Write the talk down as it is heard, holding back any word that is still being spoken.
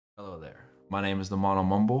Hello there. My name is the Mono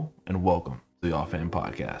Mumble, and welcome to the Offhand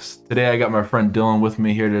podcast. Today I got my friend Dylan with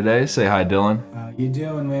me here today. Say hi, Dylan. How you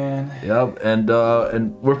doing, man? Yep,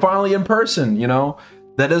 and we're finally in person.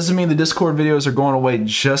 That doesn't mean the Discord videos are going away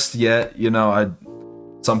just yet.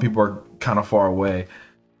 Some people are kind of far away,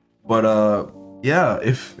 but yeah.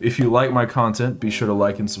 If you like my content, be sure to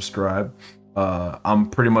like and subscribe.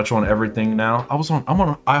 I'm pretty much on everything now. I'm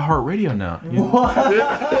on iHeartRadio now.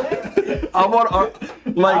 What? I'm on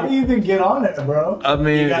How do you even get on it, bro? I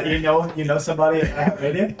mean, you know somebody at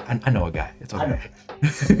radio? I know a guy. It's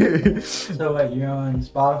okay. So wait, you're on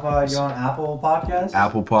Spotify, you're on Apple Podcasts?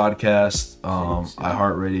 Apple Podcasts,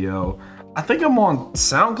 iHeartRadio. I think I'm on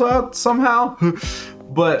SoundCloud somehow,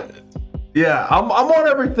 but yeah, I'm on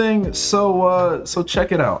everything. So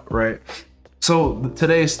check it out, right? So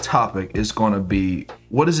today's topic is going to be,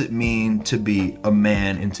 what does it mean to be a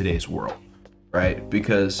man in today's world, right?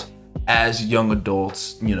 Because as young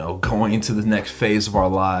adults, going into the next phase of our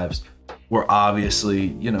lives, we're obviously,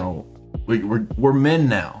 we're men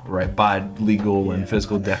now, right? By legal and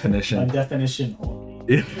physical definition. By definition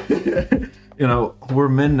only. We're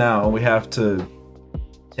men now, and we have to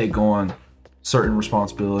take on certain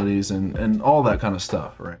responsibilities and all that kind of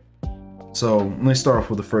stuff, right? So let me start off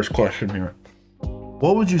with the first question here.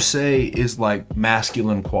 What would you say is like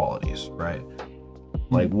masculine qualities, right?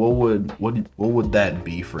 Like what would that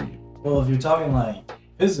be for you? Well, if you're talking like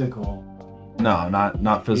physical. No,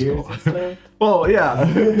 not physical. Years, well, yeah.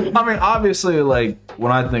 I mean, obviously, like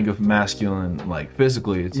when I think of masculine, like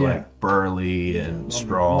physically, it's like burly and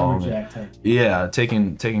strong. Yeah,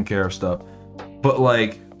 taking care of stuff. But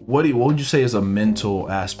like, what would you say is a mental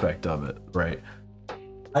aspect of it, right?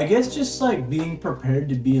 I guess just like being prepared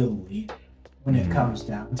to be a leader when it comes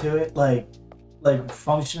down to it, like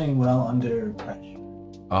functioning well under pressure.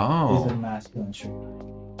 Oh. Is a masculine trait.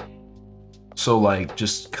 So like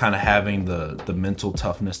just kind of having the mental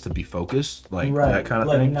toughness to be focused, like that kind of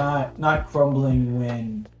thing. Not crumbling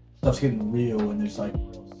when stuff's getting real, when there's like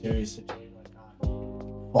real serious situation, like not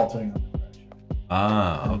faltering under pressure.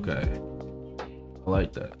 Ah, okay. I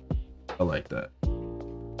like that.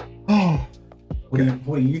 Oh.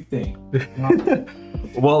 What do you think?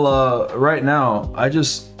 Well, right now, I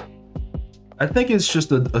think it's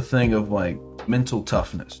just a thing of like mental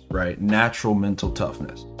toughness, right? Natural mental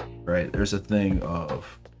toughness, right? There's a thing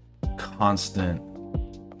of constant,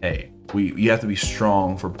 hey, you have to be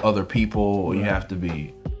strong for other people. Right. You have to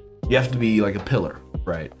be like a pillar,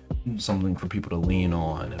 right? Something for people to lean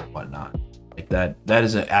on and whatnot. Like that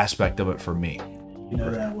is an aspect of it for me. You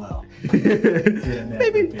know that well.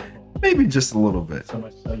 Maybe just a little bit. So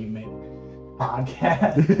much so you made a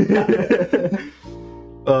podcast.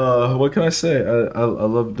 What can I say? I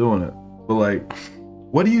love doing it. But like,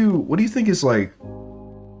 what do you think is like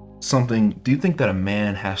something? Do you think that a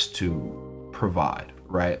man has to provide,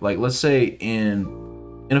 right? Like, let's say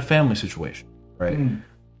in a family situation, right? Do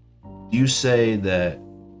you say that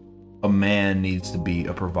a man needs to be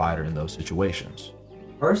a provider in those situations?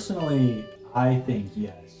 Personally, I think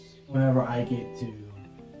yes. Whenever I get to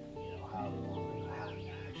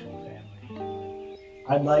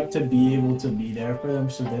I'd like to be able to be there for them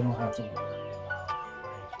so they don't have to worry about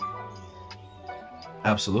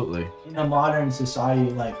Absolutely. In a modern society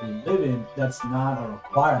like we live in, that's not a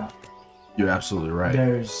requirement. You're absolutely right.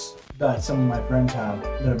 There's that some of my friends have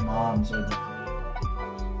their moms or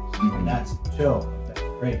and that's chill. That's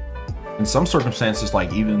great. In some circumstances,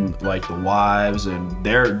 like even like the wives and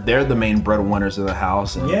they're the main breadwinners of the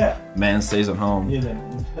house, and man stays at home. Yeah,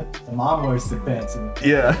 the mom wears the pants.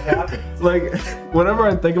 Like whenever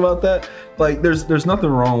I think about that, like there's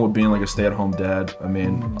nothing wrong with being like a stay-at-home dad. I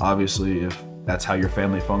mean, obviously, if that's how your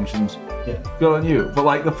family functions, good on you. But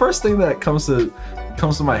like the first thing that comes to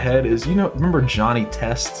my head is, remember Johnny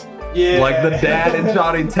Test? Yeah. Like the dad in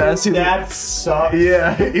Johnny Test. That sucks.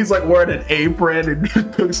 Yeah, he's like wearing an apron and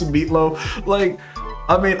cooks meatloaf. Like,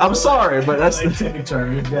 I mean, I'm sorry, but that's like Timmy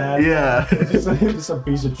Turner's dad. Yeah. Just a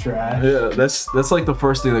piece of trash. Yeah, that's like the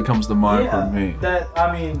first thing that comes to mind for me. That's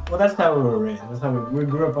how we were raised. That's how we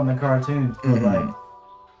grew up on the cartoons. But like,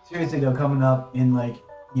 seriously though, coming up in like,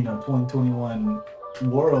 2021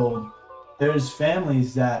 world, there's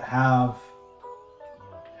families that have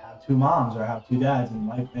two moms or have two dads and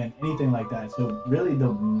anything like that. So really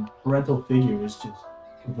the parental figure is just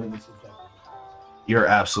completely subjective. You're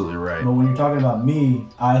absolutely right. But when you're talking about me,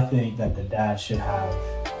 I think that the dad should have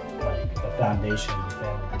like the foundation of the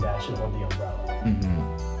family. The dad should hold the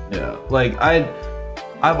umbrella. Yeah. Like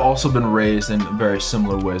I've also been raised in very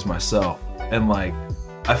similar ways myself. And like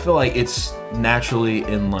I feel like it's naturally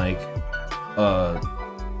in like a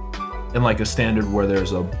standard where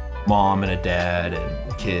there's a mom and a dad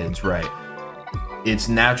and kids, right? It's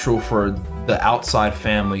natural for the outside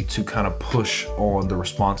family to kind of push on the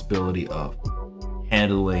responsibility of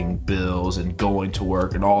handling bills and going to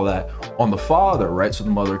work and all that on the father, right? So the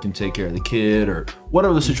mother can take care of the kid or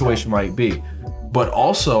whatever the situation might be. But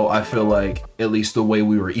also, I feel like, at least the way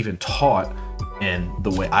we were even taught and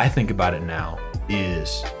the way I think about it now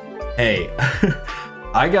is, hey,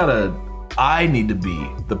 I need to be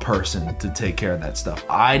the person to take care of that stuff.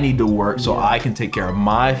 I need to work so I can take care of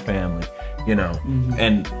my family, you know?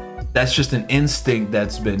 And that's just an instinct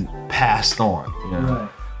that's been passed on, you know?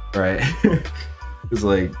 Right? It's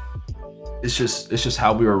like, it's just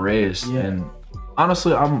how we were raised. And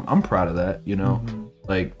honestly, I'm proud of that, you know?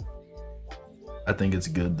 Like, I think it's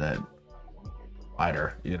good that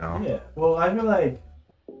wider, you know? Yeah. Well, I feel like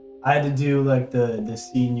I had to do like the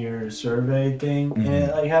senior survey thing, and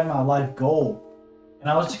it like had my life goal, and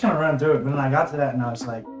I was just kind of running through it. But then I got to that, and I was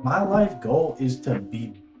like, my life goal is to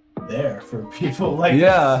be there for people, like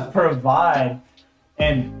provide,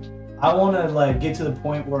 and I want to like get to the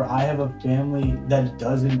point where I have a family that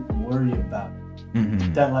doesn't worry about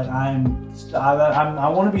it. That like I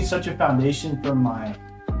want to be such a foundation for my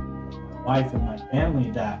wife and my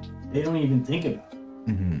family that they don't even think about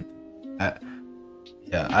it.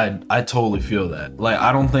 I totally feel that. Like,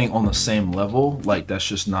 I don't think on the same level, like, that's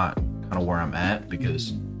just not kind of where I'm at,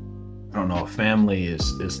 because I don't know, family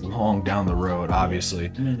is long down the road,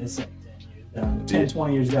 obviously. I mean, it's like 10,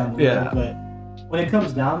 20 years down the road, but when it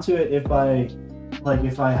comes down to it, if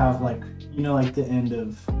I have like, you know, like the end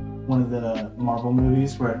of one of the Marvel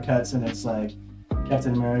movies where it cuts and it's like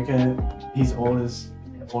Captain America, he's old as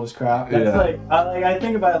crap. That's I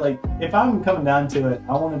think about it, like, if I'm coming down to it,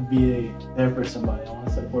 I want to be there for somebody. I want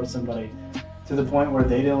to support somebody to the point where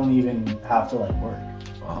they don't even have to like work.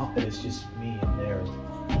 But it's just me and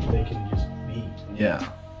they can just be. Yeah,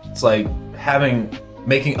 it's like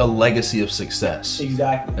making a legacy of success.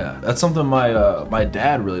 Exactly. Yeah, that's something my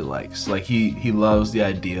dad really likes. Like, he loves the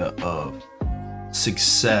idea of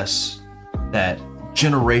success, that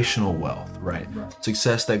generational wealth, right?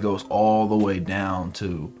 Success that goes all the way down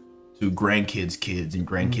to grandkids' kids and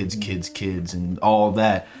grandkids' kids and all of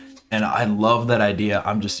that. And I love that idea.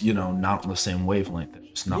 I'm just, you know, not on the same wavelength. That's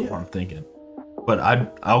just not what I'm thinking. But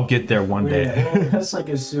I'll get there one day. Well, that's like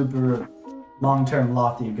a super long-term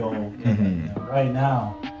lofty goal. Right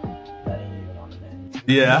now, that ain't even on the menu.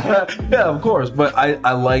 Yeah, of course. But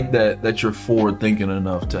I like that you're forward thinking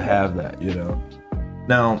enough to have that, you know.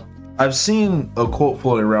 Now, I've seen a quote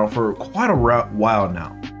floating around for quite a while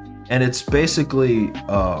now, and it's basically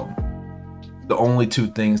the only two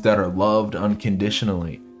things that are loved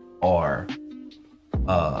unconditionally are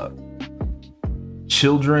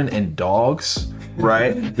children and dogs,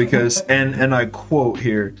 right? Because and I quote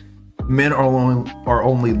here, men are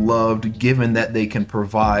only loved given that they can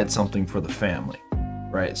provide something for the family,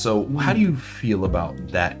 right? So how do you feel about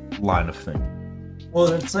that line of thinking? Well,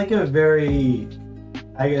 it's like a very,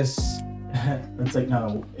 I guess, it's like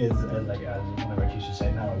not a, is like one of our teachers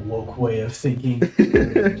say, not a woke way of thinking.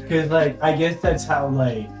 Because like, I guess that's how,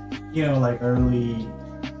 like, you know, like early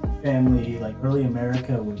family, like early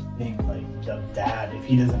America would think, like, the dad, if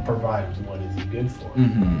he doesn't provide, what is he good for?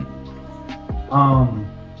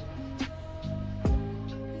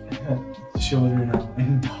 Children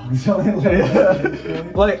and dogs.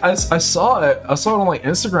 Like, I saw it on like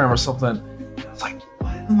Instagram or something. I was like,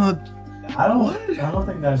 what in the... I don't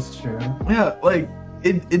think that's true. Yeah, like,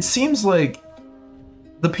 it seems like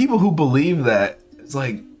the people who believe that, it's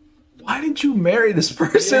like, why did you marry this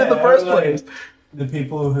person in the first place? The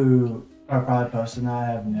people who are probably posting that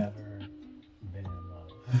have never been in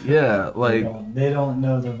love. Yeah, like... They don't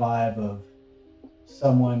know the vibe of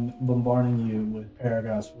someone bombarding you with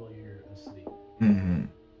paragraphs while you're asleep.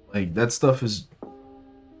 Like, that stuff is...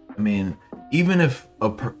 I mean, even if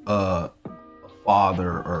a father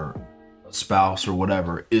or spouse or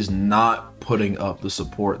whatever is not putting up the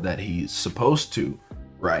support that he's supposed to,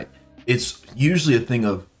 right? It's usually a thing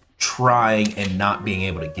of trying and not being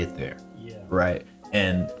able to get there, right?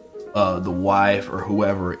 And the wife or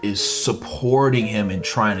whoever is supporting him and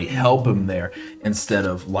trying to help him there instead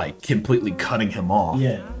of like completely cutting him off.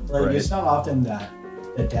 Yeah, like, right? It's not often that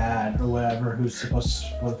the dad or whatever who's supposed to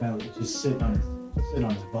support the family is just sitting on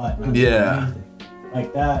his butt.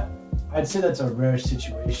 Like that. I'd say that's a rare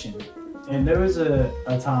situation. And there was a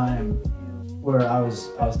time where I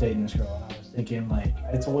was dating this girl, and I was thinking, like,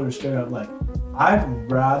 I told her straight up, like, I'd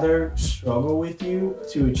rather struggle with you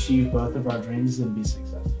to achieve both of our dreams than be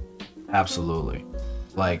successful. Absolutely.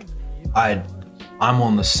 Like, I'm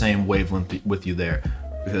on the same wavelength with you there,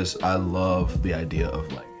 because I love the idea of,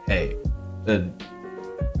 like, hey,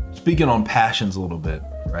 speaking on passions a little bit,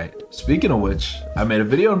 right? Speaking of which, I made a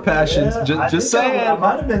video on passions. Just saying. I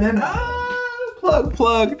might have been in.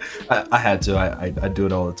 Plug. I had to. I do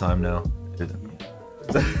it all the time now.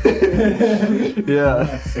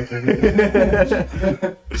 Yeah.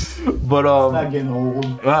 But Not getting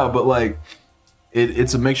old. but like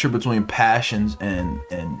it's a mixture between passions and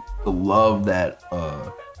the love that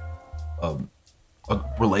a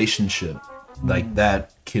relationship like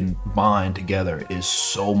that can bind together is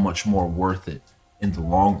so much more worth it in the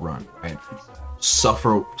long run, right?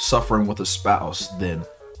 Suffering with a spouse than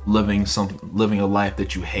living a life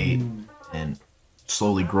that you hate and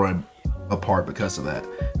slowly growing apart because of that.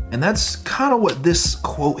 And that's kind of what this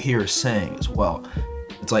quote here is saying as well.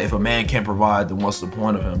 It's like, if a man can't provide, then what's the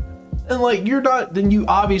point of him? And like, then you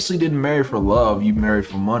obviously didn't marry for love, you married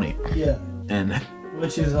for money. Yeah. And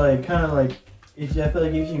which is like kind of like, I feel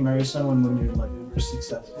like if you marry someone when you're like uber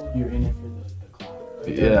successful, you're in it for the clout.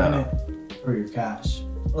 Like, you're in it for your cash.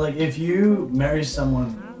 But like if you marry someone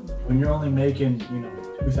when you're only making,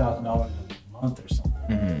 $2,000 a month or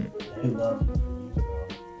something, they love you for you, bro.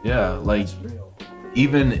 Yeah, like It's real.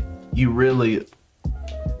 even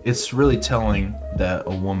it's really telling that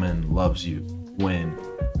a woman loves you when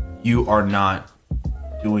you are not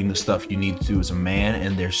doing the stuff you need to do as a man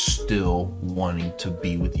and they're still wanting to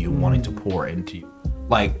be with you, wanting to pour into you.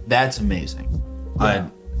 Like, that's amazing. Yeah.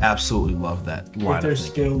 I absolutely love that line. If they're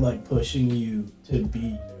still like pushing you to be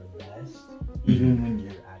your best, even when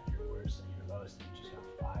you're at your worst and your lowest and you just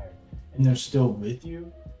got fired, and they're still with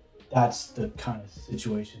you, that's the kind of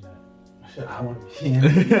situation that I want to be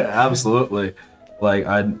in. Absolutely. Like,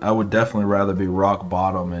 I would definitely rather be rock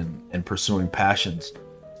bottom and pursuing passions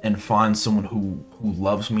and find someone who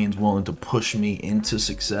loves me and is willing to push me into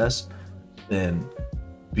success than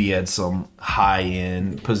be at some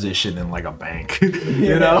high-end position in like a bank.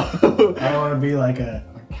 You know? I don't want to be like an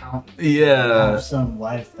accountant. Yeah. Have some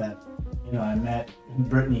wife that, I met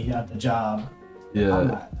Brittany at the job. Yeah. I'm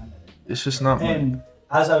not it's just not. And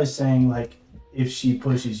as I was saying, like, if she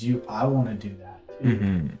pushes you, I want to do that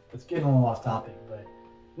too. It's getting a little off topic, but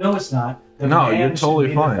no, it's not. The man you're totally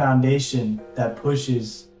should be fine. The foundation that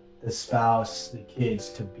pushes the spouse, the kids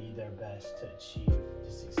to be their best, to achieve,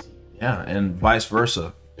 to succeed. Yeah, and vice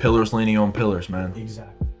versa. Pillars leaning on pillars, man.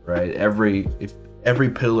 Exactly. Right? If every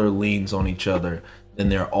pillar leans on each other, then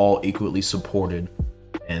they're all equally supported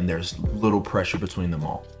and there's little pressure between them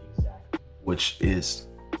all. Exactly. Which is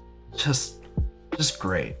just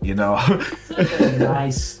great, Such a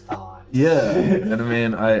nice thought. Yeah. And I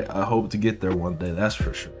mean, I hope to get there one day, that's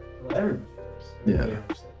for sure. Well, everybody does. Yeah. Everybody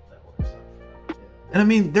hopes that works out. And I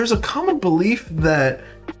mean, there's a common belief that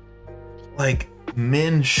like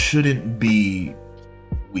men shouldn't be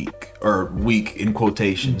weak, or weak in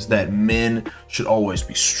quotations, that men should always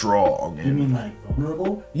be strong. You mean like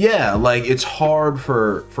vulnerable? Yeah, like it's hard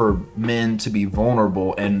for men to be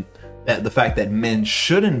vulnerable, and that the fact that men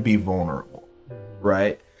shouldn't be vulnerable,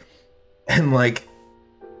 right? And like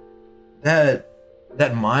that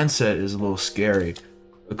mindset is a little scary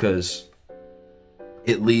because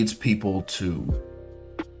it leads people to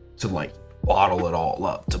like bottle it all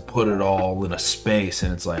up, to put it all in a space,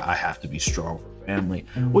 and it's like, I have to be strong for family.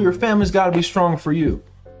 Well, your family's got to be strong for you,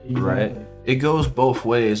 right? It goes both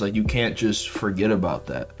ways. Like, you can't just forget about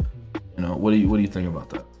that. What do you think about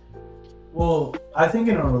that? Well, I think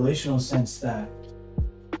in a relational sense that,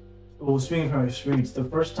 speaking from experience, the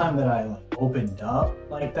first time that I like opened up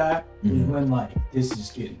like that is when like this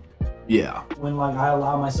is getting real. Yeah. When like I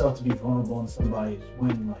allow myself to be vulnerable in somebody is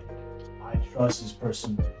when like I trust this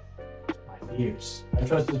person with my fears. I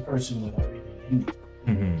trust this person with everything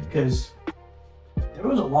in me. Because there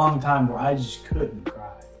was a long time where I just couldn't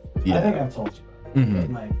cry. Yeah. I think I've told you about it.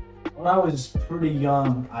 But, like, when I was pretty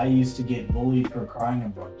young, I used to get bullied for crying a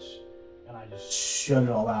bunch. And I just shut it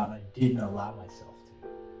all out and I didn't allow myself to.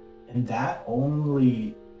 And that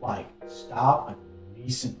only like stopped like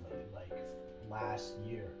recently, like last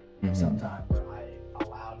year sometime, where I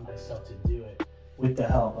allowed myself to do it with the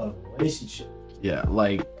help of a relationship. Yeah,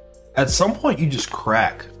 like at some point you just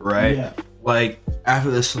crack, right? Yeah. Like after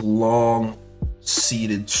this long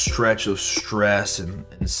seated stretch of stress and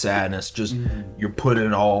sadness, just you're putting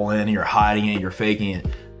it all in, you're hiding it, you're faking it,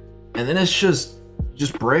 and then it's just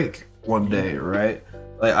break one day, right?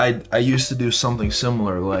 Like I used to do something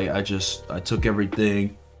similar. Like I took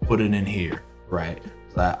everything, put it in here, right?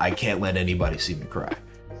 I can't let anybody see me cry,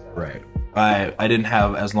 right? I didn't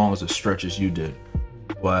have as long as a stretch as you did,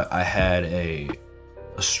 but I had a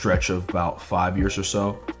stretch of about 5 years or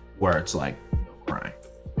so where it's like no crying,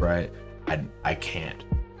 right? I can't,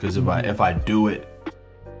 because if I do it,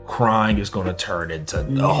 crying is going to turn into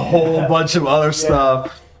a whole bunch of other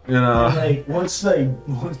stuff. You know, And, once I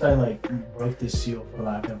broke the seal, for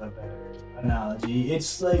lack of a better analogy,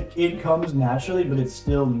 it's like it comes naturally, but it's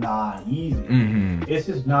still not easy. Mm-hmm. It's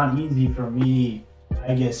just not easy for me,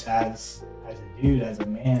 I guess, as a dude, as a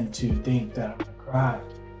man, to think that I'm gonna cry,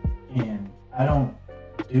 and I don't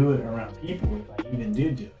do it around people if I even do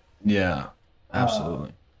it. Yeah,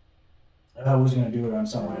 absolutely. If I was gonna do it around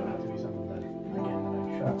someone, it would have to be someone that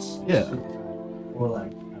I trust. Yeah. Or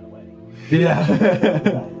like at a wedding.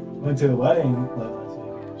 Yeah. Went to a wedding last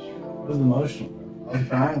week. It was emotional, bro. I was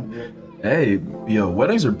crying. Hey, yo,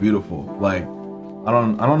 weddings are beautiful. Like, I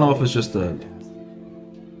don't know if it's just a.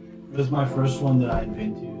 It was my first one that I had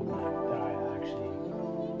been to, that I actually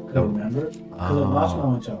could remember. Because the last one I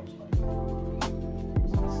went to, I was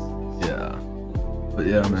like, Yeah. But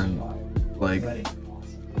yeah, man. Like, wedding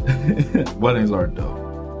awesome. weddings are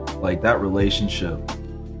dope. Like, that relationship,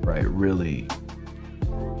 right, really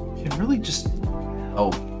can really just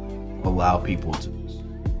help allow people to just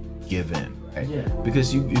give in. Right? Yeah.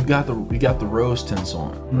 Because you got the rose tints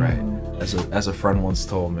on, right? As a friend once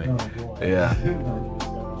told me. Oh, boy. Yeah.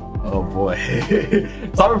 Oh boy.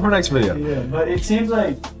 Topic for next video. Yeah, but it seems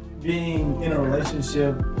like being in a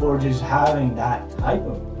relationship or just having that type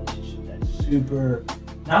of relationship that's super,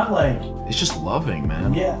 not like, It's just loving,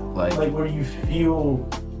 man. yeah, Like where you feel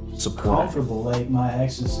supportive. comfortable. Like my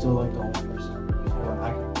ex is still like the only person where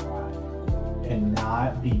I can cry and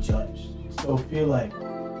not be judged. Still feel like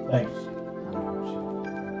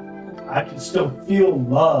I can still feel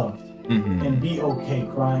loved Mm-hmm. and be okay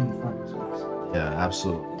crying in front of this person. Yeah,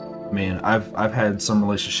 absolutely. I mean, I've had some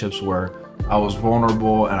relationships where I was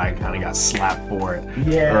vulnerable and I kind of got slapped for it.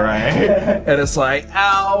 Yeah. Right. And it's like,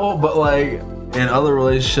 ow. But like in other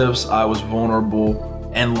relationships, I was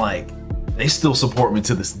vulnerable and like they still support me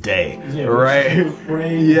to this day. Yeah, right.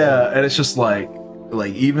 crazy. Yeah. And it's just like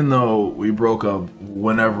even though we broke up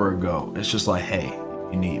whenever ago, it's just like, hey,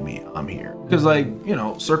 you need me, I'm here. Because like, you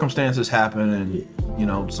know, circumstances happen and you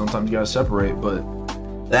know, sometimes you gotta separate, but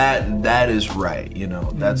that is right, you know,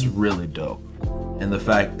 that's really dope. And the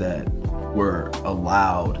fact that we're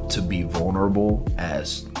allowed to be vulnerable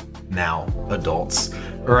as now adults,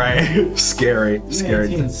 right? Scary. It's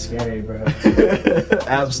scary, bro.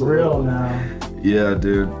 Absolutely. Real now. Yeah,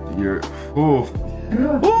 dude. You're ooh.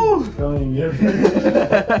 Ooh. Going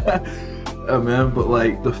Man, but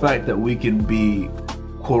like the fact that we can be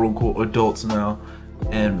quote unquote adults now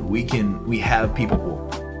and we have people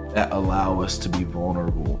that allow us to be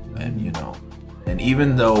vulnerable, and you know, and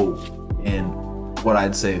even though in what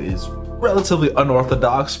I'd say is relatively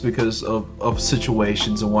unorthodox because of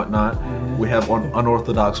situations and whatnot, we have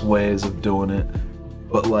unorthodox ways of doing it,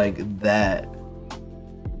 but like that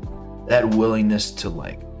willingness to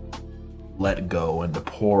like let go and to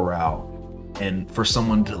pour out and for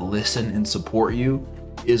someone to listen and support you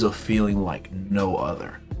is a feeling like no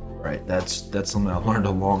other, right? That's something I learned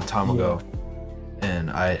a long time ago.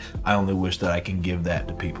 And I only wish that I can give that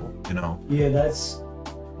to people, you know? Yeah, that's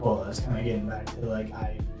kind of getting back to like,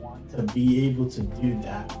 I want to be able to do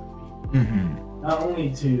that for people. Mm-hmm. Not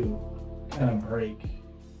only to kind of break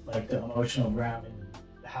like the emotional ground and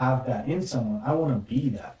have that in someone, I want to be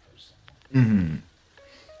that person. Mm-hmm.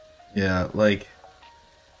 Yeah, like,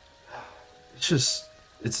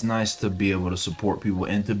 it's nice to be able to support people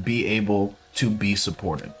and to be able to be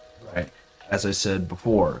supported, right? As I said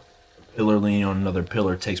before, pillar leaning on another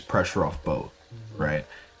pillar takes pressure off both, right?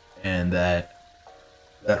 And that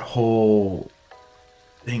whole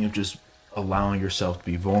thing of just allowing yourself to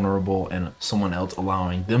be vulnerable and someone else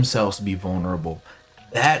allowing themselves to be vulnerable,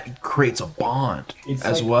 that creates a bond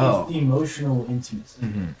as well. It's the emotional intimacy.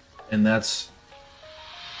 Mm-hmm. And that's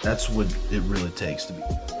what it really takes to be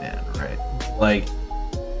a man, right? Like,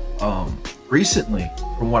 recently,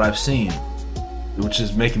 from what I've seen, which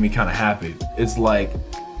is making me kind of happy, it's like,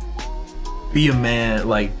 being a man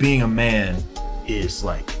is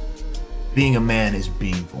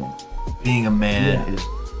being vulnerable. Being a man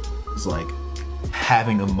is like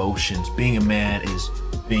having emotions. Being a man is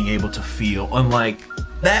being able to feel. Unlike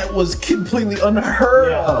that was completely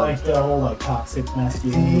unheard of. Like the whole like toxic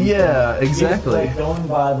masculinity. Yeah, exactly. It's like going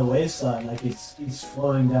by the waistline, like it's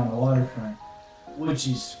floating down the waterfront, which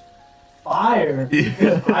is fire.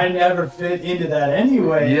 Because I never fit into that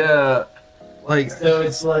anyway. Yeah. Like, so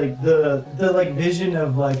it's like the like vision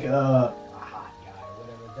of like a hot guy or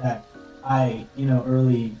whatever that I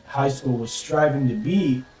early high school was striving to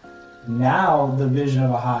be. Now the vision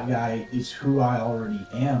of a hot guy is who I already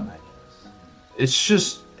am, I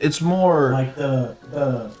guess. It's more like the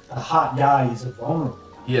hot guy is vulnerable.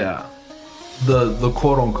 Yeah. The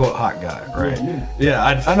quote unquote hot guy, right? Yeah,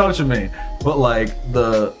 I know what you mean. But like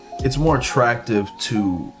the it's more attractive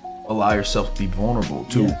to allow yourself to be vulnerable,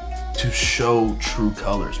 to show true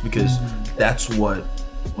colors, because that's what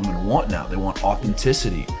women want now. They want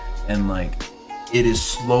authenticity, and like it is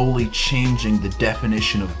slowly changing the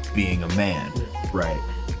definition of being a man, right?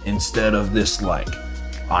 Instead of this like,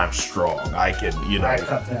 I'm strong, I can, I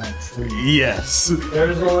cut down trees. Yes.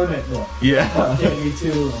 There's a limit though. Yeah. Can't be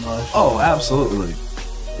too emotional. Oh, absolutely.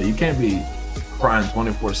 Yeah, you can't be crying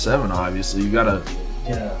 24/7. Obviously, you gotta.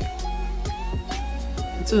 Yeah.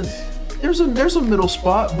 There's a middle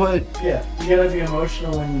spot, but yeah, you gotta be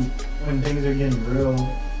emotional when things are getting real.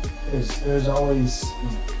 There's always,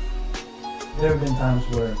 there have been times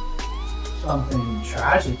where something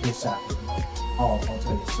tragic has happened. Like, I'll tell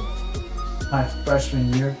you so. My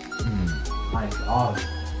freshman year, my dog.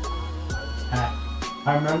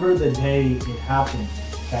 I remember the day it happened.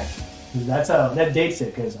 Okay, that's how that dates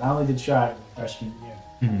it, because I only did track freshman year,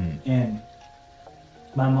 and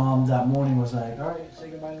my mom that morning was like, "All right, say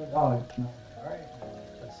goodbye to the dog." And I was like, "All right."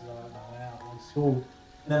 That's the dog. I went out to school.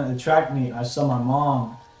 And then at the track meet, I saw my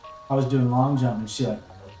mom. I was doing long jump, and she like,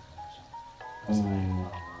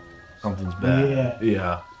 something's bad.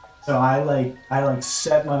 Yeah. So I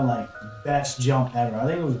set my like best jump ever. I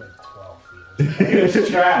think it was like 12 feet. It was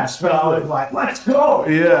trash, but I was like, "Let's go!"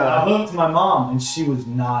 Yeah. I looked at my mom, and she was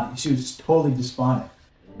not. She was totally despondent.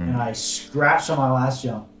 And I scratched on my last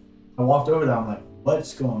jump. I walked over there. I'm like,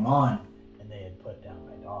 "What's going on?" And they had put down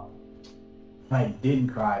my dog. I didn't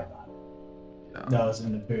cry about it. Yeah. That was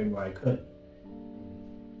in the period where I couldn't.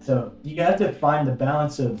 So you got to find the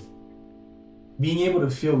balance of being able to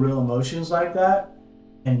feel real emotions like that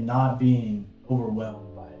and not being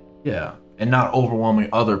overwhelmed by it. Yeah, and not overwhelming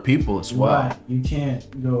other people as well. Right. You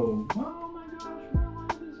can't go, "Oh my gosh, why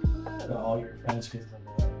this and that," all your friends because they're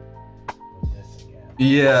like, "With this again."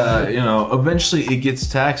 Yeah, eventually it gets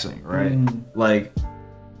taxing, right? Like,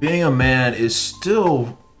 being a man is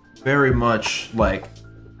still very much like,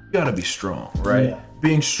 you gotta be strong, right? Yeah.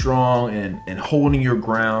 Being strong and holding your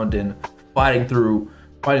ground and fighting through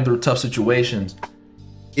tough situations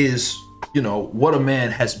is, what a man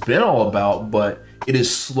has been all about, but it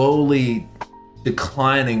is slowly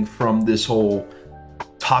declining from this whole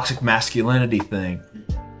toxic masculinity thing,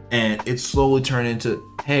 and it's slowly turned into,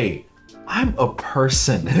 hey, I'm a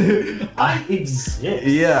person. I exist.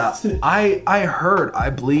 Yeah, I hurt, I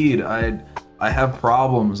bleed, I have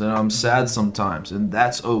problems, and I'm sad sometimes, and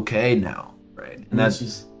that's okay now, right? And that's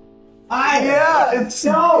just,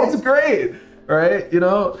 it's great, right?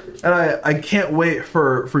 And I can't wait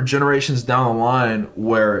for generations down the line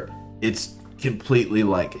where it's completely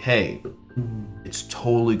like, hey, it's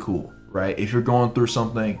totally cool, right? If you're going through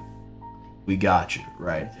something, we got you,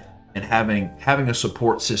 right? And having a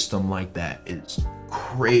support system like that is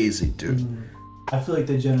crazy, dude. I feel like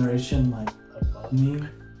the generation like above me,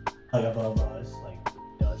 like above us, like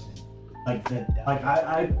doesn't like that. Like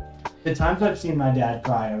I the times I've seen my dad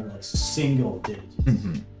cry are like single digits.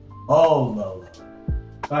 Low.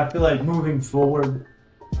 But I feel like moving forward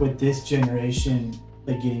with this generation,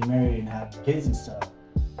 like getting married and having kids and stuff,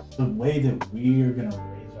 the way that we are gonna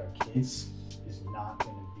raise our kids is not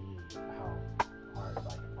gonna be how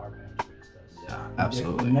our parents raised us. Yeah,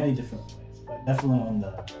 absolutely. In many different ways, but definitely on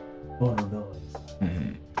the vulnerability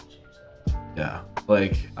side. Yeah,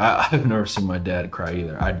 like I've never seen my dad cry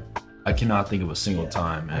either. I cannot think of a single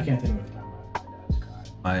time, man. I can't think of a time my dad's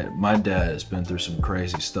cried. My dad has been through some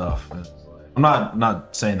crazy stuff. And I'm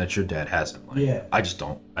not saying that your dad hasn't. Like, I just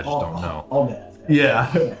don't know. All dads.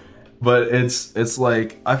 Yeah. But it's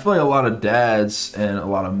like, I feel like a lot of dads and a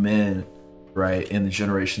lot of men, right, in the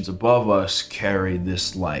generations above us carry a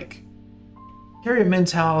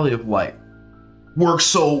mentality of like, work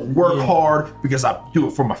hard because I do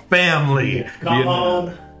it for my family. Come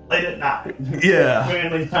on, late at night. Yeah.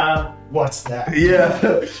 Family time. What's that?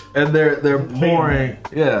 Yeah. And they're pouring.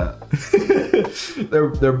 Yeah.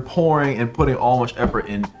 they're pouring and putting all much effort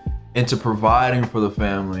into providing for the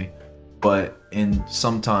family, but in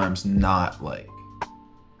sometimes not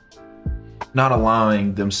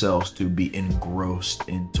allowing themselves to be engrossed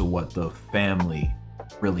into what the family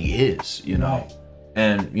really is, Right.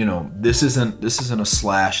 And this isn't a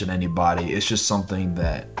slash at anybody. It's just something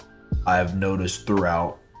that I've noticed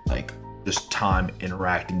throughout like just time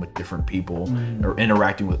interacting with different people or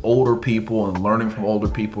interacting with older people and learning from older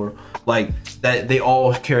people, like that they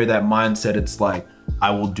all carry that mindset. It's like,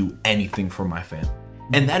 I will do anything for my family.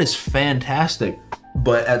 And that is fantastic.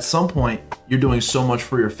 But at some point, you're doing so much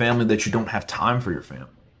for your family that you don't have time for your family.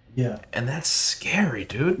 Yeah. And that's scary,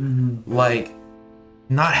 dude. Like,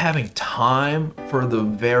 not having time for the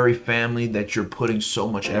very family that you're putting so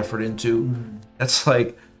much effort into. That's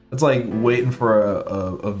like, it's like waiting for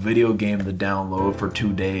a video game to download for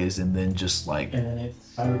 2 days and then just like And then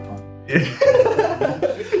it's Cyberpunk.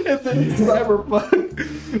 and then it's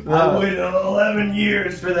Cyberpunk. I waited 11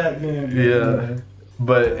 years for that game. Yeah.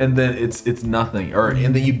 But and then it's nothing,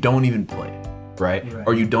 and then you don't even play it, right?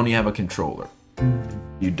 Or you don't even have a controller.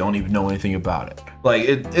 You don't even know anything about it. Like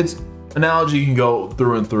it's analogy you can go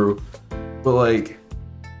through and through, but like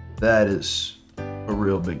that is a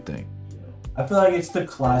real big thing. I feel like it's the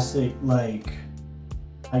classic, like,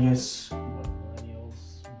 I guess,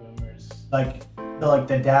 millennials, boomers, like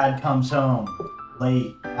the dad comes home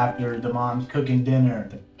late after the mom's cooking dinner,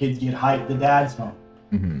 the kids get hyped, the dad's home.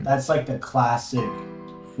 That's like the classic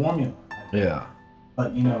formula. Yeah.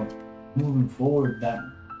 But moving forward, that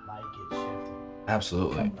might get shifted.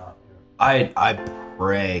 Absolutely. I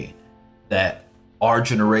pray that our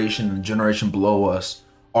generation and the generation below us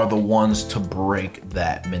are the ones to break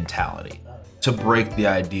that mentality, to break the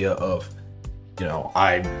idea of,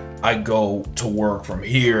 I go to work from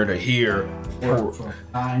here to here, work from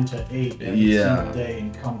 9 to 8 every single day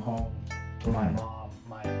and come home to my mom,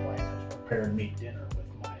 my wife has prepared me dinner with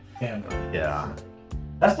my family. Yeah.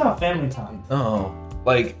 That's not family time. Oh,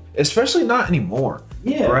 like, especially not anymore.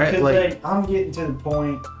 Yeah, right? Because like I'm getting to the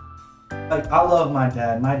point, like, I love my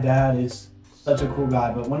dad. My dad is such a cool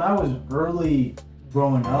guy, but when I was early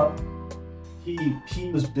growing up,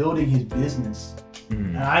 he was building his business.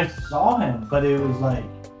 And I saw him, but it was like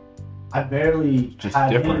I barely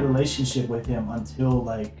had any relationship with him until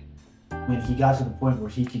like when he got to the point where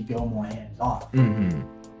he could go more hands off.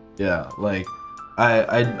 Yeah, like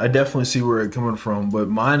I definitely see where it's coming from, but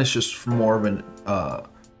mine is just more of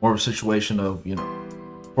a situation of,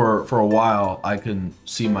 for a while I couldn't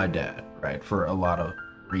see my dad, right, for a lot of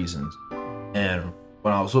reasons. And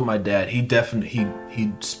when I was with my dad, he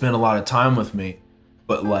spent a lot of time with me,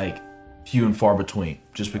 but like few and far between,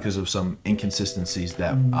 just because of some inconsistencies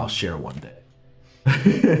that I'll share one day.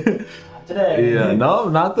 Not today. Yeah, no,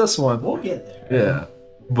 not this one. We'll get there. Yeah,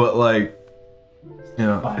 but like,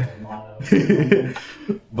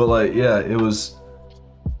 but like, yeah, it was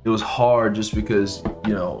hard just because,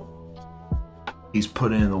 he's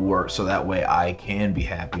putting in the work so that way I can be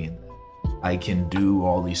happy and I can do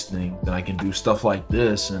all these things and I can do stuff like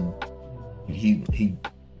this, and he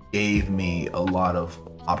gave me a lot of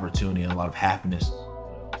opportunity and a lot of happiness,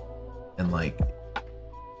 and like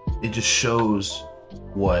it just shows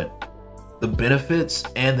what the benefits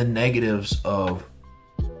and the negatives of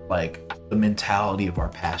like the mentality of our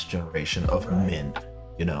past generation of men,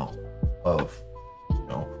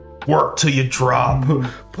 work till you drop,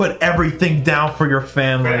 put everything down for your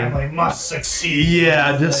family must succeed.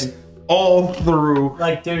 Yeah, just all through.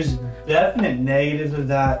 Like, there's definite negatives of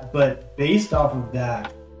that, but based off of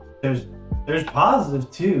that, there's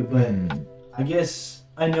positive too. But I guess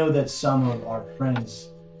I know that some of our friends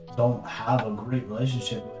don't have a great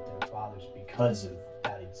relationship with their fathers because of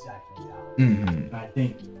that exact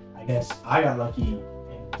mentality. And I guess I got lucky,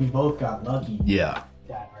 and we both got lucky. Yeah.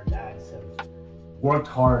 That our dads have worked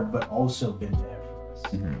hard, but also been there for us.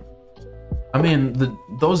 I mean,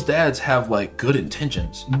 those dads have like good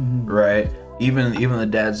intentions, right? Even the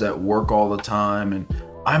dads that work all the time, and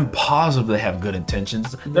I'm positive they have good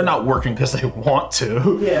intentions. They're not working because they want to,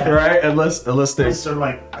 right? Unless they're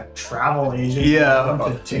like a travel agent. Yeah,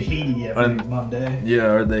 to Tahiti every Monday.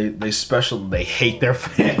 Yeah, or they hate their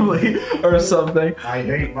family or something. I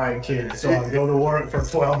hate my kids, so I go to work for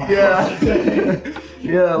 12 hours.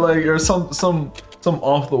 Yeah, like, or some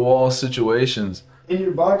off the wall situations. In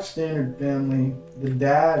your box standard family, the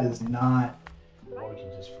dad is not working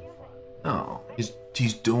just for fun. No,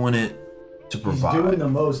 he's doing it to provide. He's doing the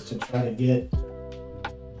most to try to get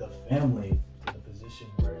the family to the position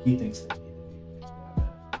where he thinks they need to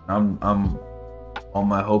be. I'm all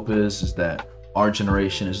my hope is that our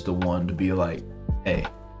generation is the one to be like, hey,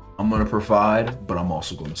 I'm gonna provide, but I'm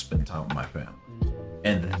also gonna spend time with my family.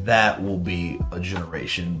 And that will be a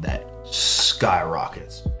generation that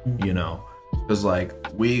skyrockets, because like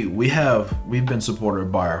we've been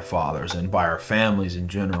supported by our fathers and by our families in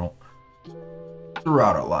general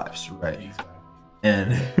throughout our lives, right? Exactly.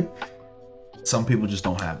 And some people just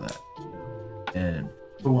don't have that, and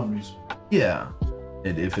for one reason,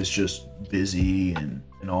 and if it's just busy and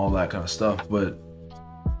all that kind of stuff, but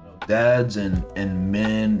dads and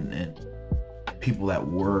men and people that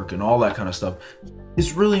work and all that kind of stuff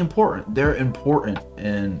is really important. They're important,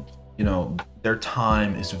 and their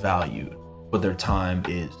time is valued, but their time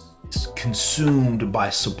is consumed by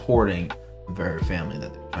supporting the very family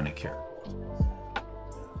that they're trying to care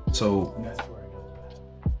for.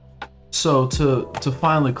 So to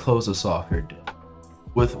finally close us off here,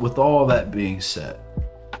 with all that being said,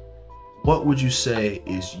 what would you say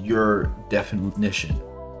is your definition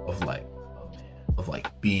of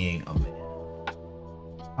being a man?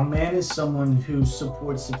 A man is someone who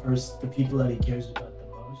supports the people that he cares about the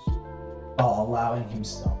most, while allowing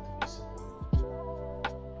himself to be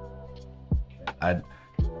so.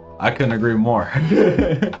 I couldn't agree more.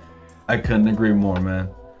 I couldn't agree more, man.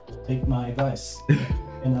 Take my advice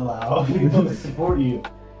and allow people to support you.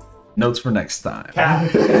 Notes for next time.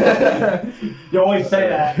 You always say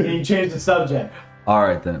that and you change the subject. All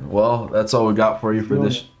right then. Well, that's all we got for you for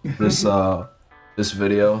this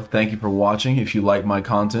video. Thank you for watching. If you like my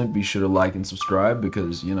content, be sure to like and subscribe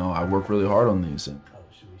because I work really hard on these. And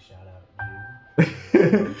should we shout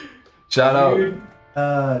out shout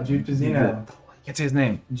out Jude Pizzino. I can't say his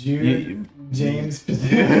name. James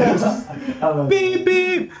Pizzino. Beep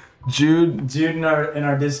beep. Jude in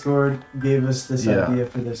our Discord gave us this idea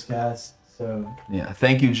for this cast. So yeah,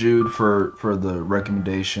 thank you, Jude, for the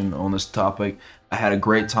recommendation on this topic. I had a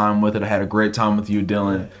great time with it. I had a great time with you,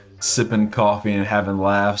 Dylan, sipping coffee and having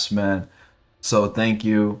laughs, man. So thank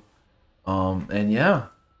you. And yeah,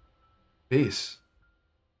 peace.